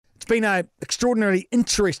been an extraordinarily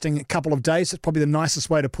interesting couple of days. It's probably the nicest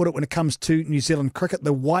way to put it when it comes to New Zealand cricket.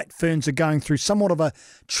 The White Ferns are going through somewhat of a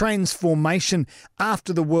transformation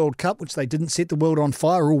after the World Cup, which they didn't set the world on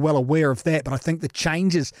fire. We're all well aware of that, but I think the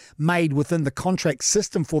changes made within the contract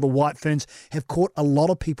system for the White Ferns have caught a lot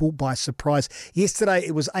of people by surprise. Yesterday,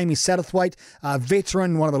 it was Amy Satterthwaite, a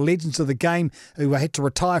veteran, one of the legends of the game, who had to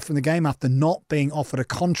retire from the game after not being offered a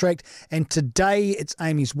contract. And today, it's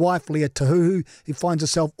Amy's wife, Leah Tahuhu, who finds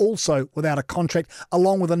herself also without a contract,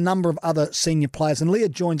 along with a number of other senior players. And Leah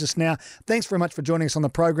joins us now. Thanks very much for joining us on the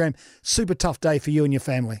program. Super tough day for you and your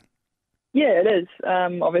family. Yeah, it is.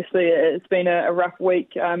 Obviously, it's been a rough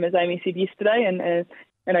week, as Amy said yesterday,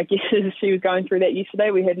 and I guess as she was going through that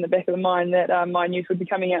yesterday, we had in the back of the mind that my news would be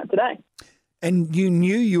coming out today. And you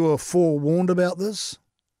knew, you were forewarned about this?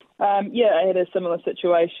 Yeah, I had a similar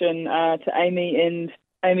situation to Amy, and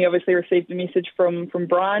Amy obviously received a message from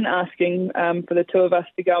Brian asking for the two of us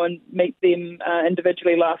to go and meet them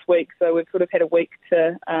individually last week. So we've sort of had a week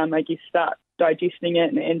to, I guess, start digesting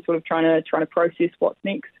it and sort of trying to process what's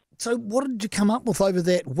next. So what did you come up with over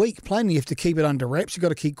that week? Plainly, you have to keep it under wraps. You've got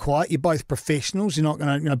to keep quiet. You're both professionals. You're not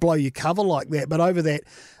going to blow your cover like that. But over that,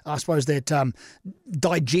 I suppose that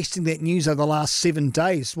digesting that news over the last 7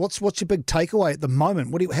 days, what's your big takeaway at the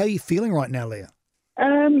moment? How are you feeling right now, Leah?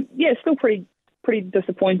 Yeah, still pretty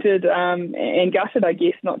disappointed and gutted, I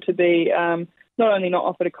guess, not to be not only not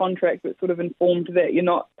offered a contract, but sort of informed that you're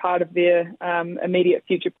not part of their immediate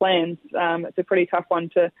future plans. It's a pretty tough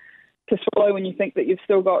one to swallow when you think that you've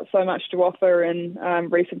still got so much to offer,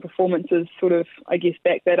 and recent performances sort of, I guess,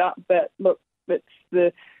 back that up. But look, it's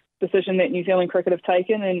the decision that New Zealand cricket have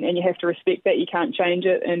taken, and you have to respect that. You can't change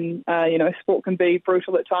it, and sport can be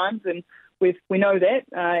brutal at times, and we know that,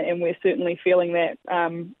 and we're certainly feeling that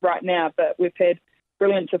right now. But we've had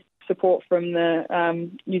brilliant support from the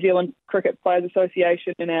New Zealand Cricket Players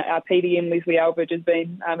Association, and our PDM, Leslie Albridge, has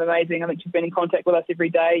been amazing. I think she's been in contact with us every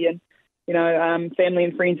day, and family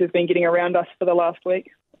and friends have been getting around us for the last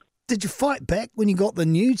week. Did you fight back when you got the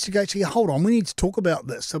news to go, hold on, we need to talk about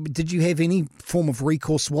this? So did you have any form of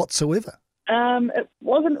recourse whatsoever? It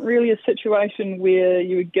wasn't really a situation where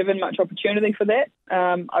you were given much opportunity for that.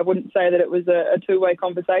 I wouldn't say that it was a two-way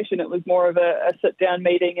conversation. It was more of a sit-down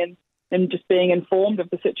meeting and just being informed of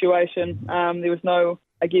the situation. There was no,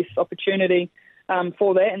 I guess, opportunity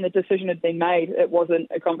for that, and the decision had been made. It wasn't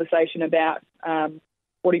a conversation about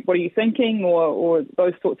what are you thinking or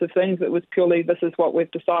those sorts of things. It was purely, this is what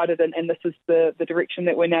we've decided, and this is the direction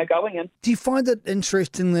that we're now going in. Do you find it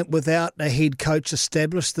interesting that without a head coach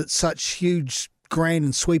established that such huge, grand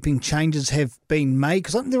and sweeping changes have been made?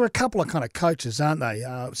 Because there are a couple of kind of coaches, aren't they?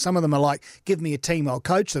 Some of them are like, give me a team, I'll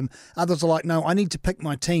coach them. Others are like, no, I need to pick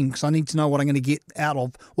my team because I need to know what I'm going to get out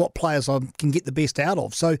of, what players I can get the best out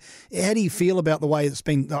of. So how do you feel about the way it's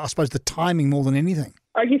been, I suppose, the timing more than anything?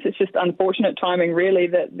 I guess it's just unfortunate timing, really,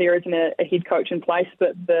 that there isn't a head coach in place,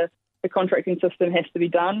 but the contracting system has to be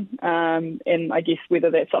done. And I guess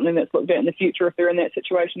whether that's something that's looked at in the future, if they're in that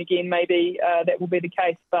situation again, maybe that will be the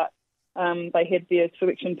case. But they had their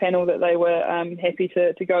selection panel that they were happy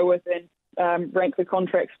to go with and rank the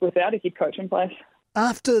contracts without a head coach in place.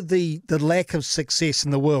 After the lack of success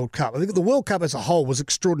in the World Cup, I think the World Cup as a whole was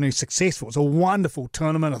extraordinarily successful. It was a wonderful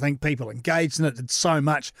tournament. I think people engaged in it, did so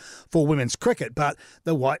much for women's cricket, but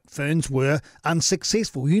the White Ferns were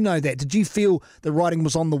unsuccessful. You know that. Did you feel the writing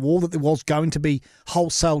was on the wall that there was going to be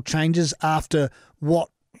wholesale changes after what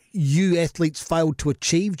you athletes failed to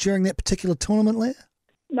achieve during that particular tournament, Leah?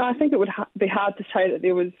 No, I think it would be hard to say that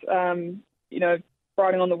there was,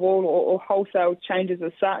 writing on the wall or wholesale changes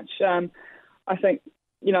as such. I think,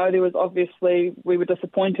 there was obviously, we were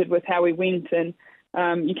disappointed with how we went, and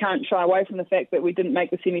you can't shy away from the fact that we didn't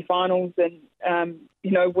make the semi-finals, and,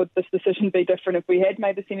 would this decision be different if we had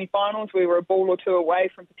made the semi-finals? We were a ball or two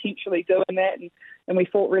away from potentially doing that, and we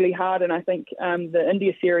fought really hard, and I think the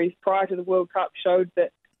India series prior to the World Cup showed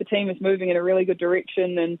that the team is moving in a really good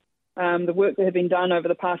direction, and the work that had been done over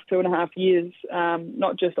the past 2.5 years,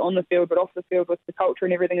 not just on the field but off the field with the culture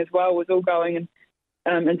and everything as well, was all going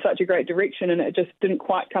in such a great direction, and it just didn't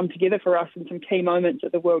quite come together for us in some key moments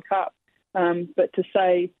at the World Cup. But to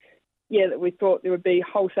say, that we thought there would be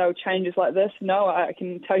wholesale changes like this, no, I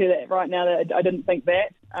can tell you that right now that I didn't think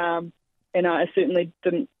that, and I certainly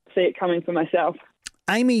didn't see it coming for myself.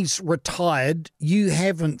 Amy's retired. You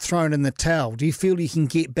haven't thrown in the towel. Do you feel you can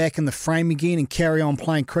get back in the frame again and carry on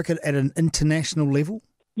playing cricket at an international level?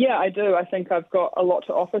 Yeah, I do. I think I've got a lot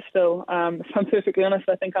to offer still. If I'm perfectly honest,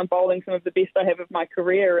 I think I'm bowling some of the best I have of my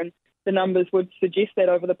career, and the numbers would suggest that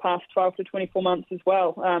over the past 12 to 24 months as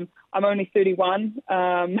well. I'm only 31,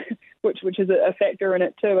 which is a factor in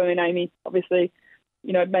it too. I mean, Amy obviously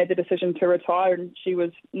made the decision to retire, and she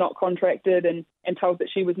was not contracted and told that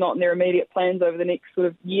she was not in their immediate plans over the next sort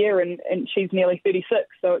of year, and she's nearly 36,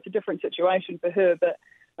 so it's a different situation for her. But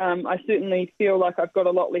I certainly feel like I've got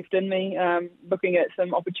a lot left in me, looking at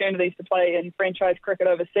some opportunities to play in franchise cricket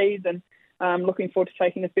overseas, and looking forward to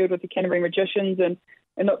taking the field with the Canterbury Magicians and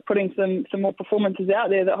not putting some more performances out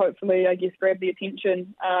there that hopefully, I guess, grab the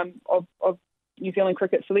attention of New Zealand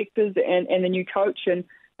cricket selectors and the new coach. And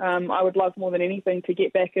I would love more than anything to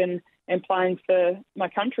get back in and playing for my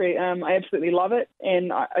country. I absolutely love it,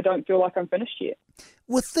 and I don't feel like I'm finished yet.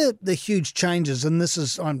 With the huge changes, and this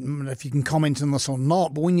is, I don't know if you can comment on this or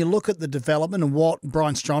not, but when you look at the development and what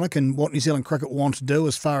Brian Stronach and what New Zealand cricket want to do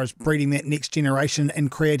as far as breeding that next generation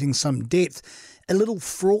and creating some depth, a little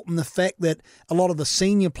fraught in the fact that a lot of the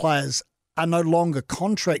senior players are no longer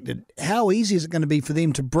contracted. How easy is it going to be for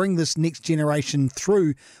them to bring this next generation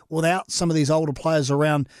through without some of these older players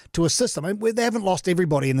around to assist them? I mean, they haven't lost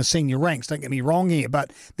everybody in the senior ranks, don't get me wrong here,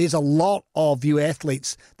 but there's a lot of you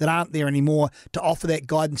athletes that aren't there anymore to offer that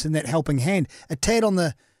guidance and that helping hand. A tad on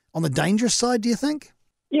the dangerous side, do you think?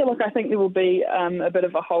 Yeah, look, I think there will be a bit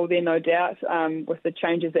of a hole there, no doubt, with the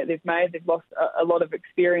changes that they've made. They've lost a lot of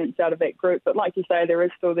experience out of that group. But like you say, there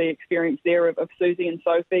is still the experience there of Susie and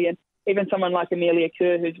Sophie, and even someone like Amelia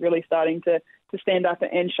Kerr, who's really starting to stand up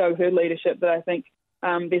and show her leadership. That I think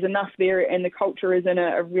there's enough there, and the culture is in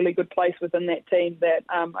a really good place within that team that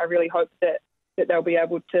I really hope that they'll be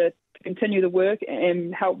able to continue the work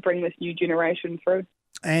and help bring this new generation through.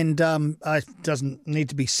 And it doesn't need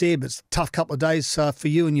to be said, but it's a tough couple of days for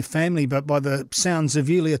you and your family. But by the sounds of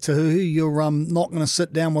you, Leah Tahuhu, you're not going to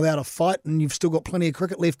sit down without a fight, and you've still got plenty of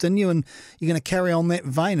cricket left in you, and you're going to carry on that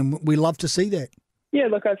vein, and we love to see that. Yeah,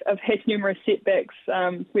 look, I've had numerous setbacks,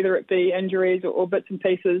 whether it be injuries or bits and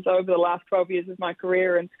pieces over the last 12 years of my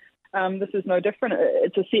career, and this is no different.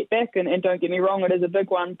 It's a setback, and don't get me wrong, it is a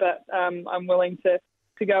big one, but I'm willing to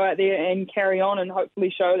go out there and carry on and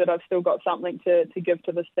hopefully show that I've still got something to give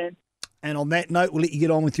to this team. And on that note, we'll let you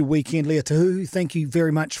get on with your weekend, Leah Tahuhu. Thank you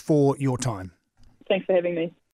very much for your time. Thanks for having me.